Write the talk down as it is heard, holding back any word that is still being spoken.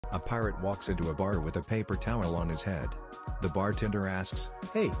A pirate walks into a bar with a paper towel on his head. The bartender asks,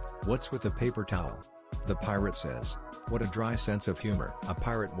 "Hey, what's with the paper towel?" The pirate says, "What a dry sense of humor." A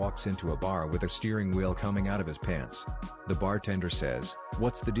pirate walks into a bar with a steering wheel coming out of his pants. The bartender says,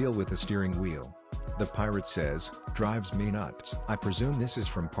 "What's the deal with the steering wheel?" The pirate says, "Drives me nuts." "I presume this is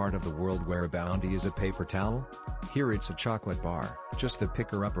from part of the world where a bounty is a paper towel? Here it's a chocolate bar, just the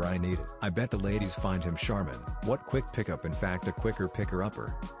picker-upper I needed. I bet the ladies find him charming." "What quick pickup, in fact a quicker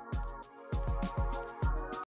picker-upper."